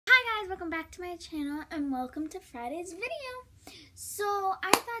welcome back to my channel and welcome to Friday's video. So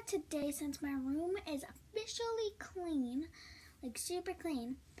I thought today, since my room is officially clean, like super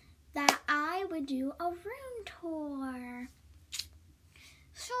clean, that I would do a room tour.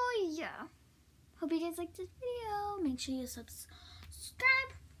 So yeah, hope you guys like this video. Make sure you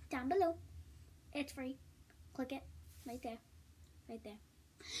subscribe down below. It's free. Click it right there, right there.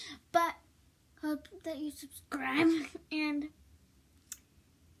 But hope that you subscribe and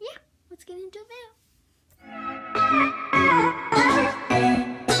yeah, let's get into the video.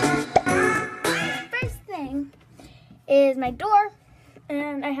 First thing is my door,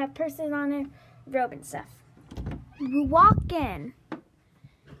 and I have purses on it, robe and stuff. You walk in.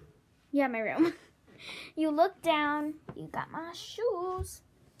 You have my room. You look down, you got my shoes,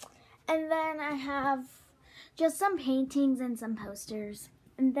 and then I have just some paintings and some posters,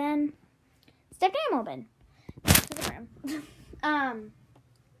 and then stuffed animal bin to the room.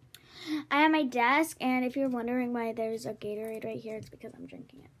 I have my desk, and if you're wondering why there's a Gatorade right here, it's because I'm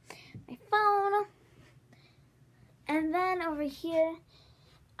drinking it. My phone. And then over here,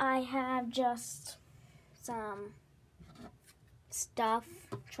 I have just some stuff,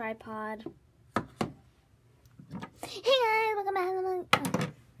 tripod. Hey guys, welcome back.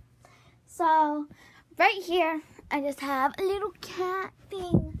 So, right here, I just have a little cat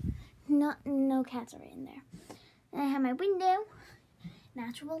thing. No cats are in there. And I have my window.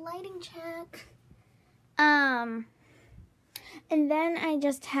 Natural lighting check. And then I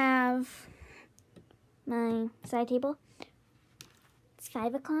just have my side table. It's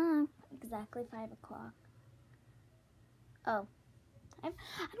 5 o'clock. Exactly 5 o'clock. Oh. I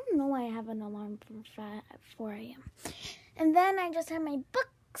don't know why I have an alarm for 4 a.m. And then I just have my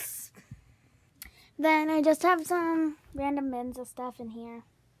books. Then I just have some random bins of stuff in here.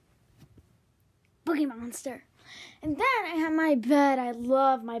 Boogie Monster. And then I have my bed. I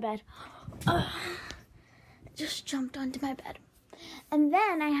love my bed. I just jumped onto my bed. And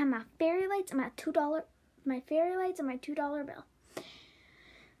then I have my fairy lights and my $2. My fairy lights and my $2 bill.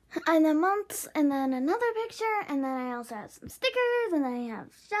 And then months, and then another picture, and then I also have some stickers, and then I have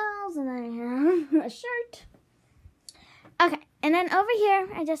shells, and then I have a shirt. Okay, and then over here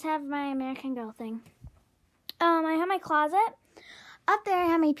I just have my American Girl thing. I have my closet. Up there I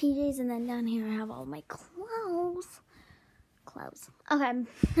have my PJs, and then down here I have all my clothes. Okay, and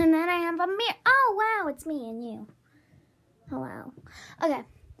then I have a mirror. Oh, wow, it's me and you. Hello. Okay,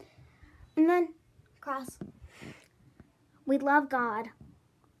 and then cross. We love God.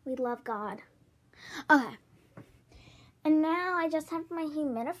 We love God. Okay, and now I just have my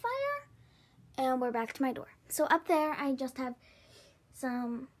humidifier, and we're back to my door. So up there I just have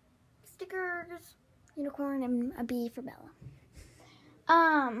some stickers, unicorn, and a bee for Bella.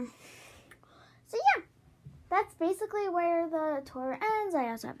 So yeah, that's basically where the tour ends. I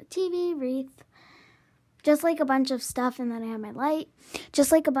also have a TV, wreath, just like a bunch of stuff, and then I have my light,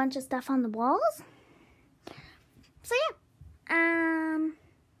 just like a bunch of stuff on the walls. So yeah,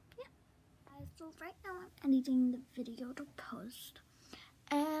 so right now I'm editing the video to post,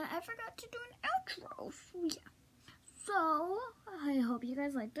 and I forgot to do an outro, so yeah. So, I hope you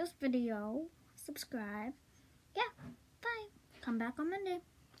guys like this video. Subscribe. Yeah, bye. Come back on Monday.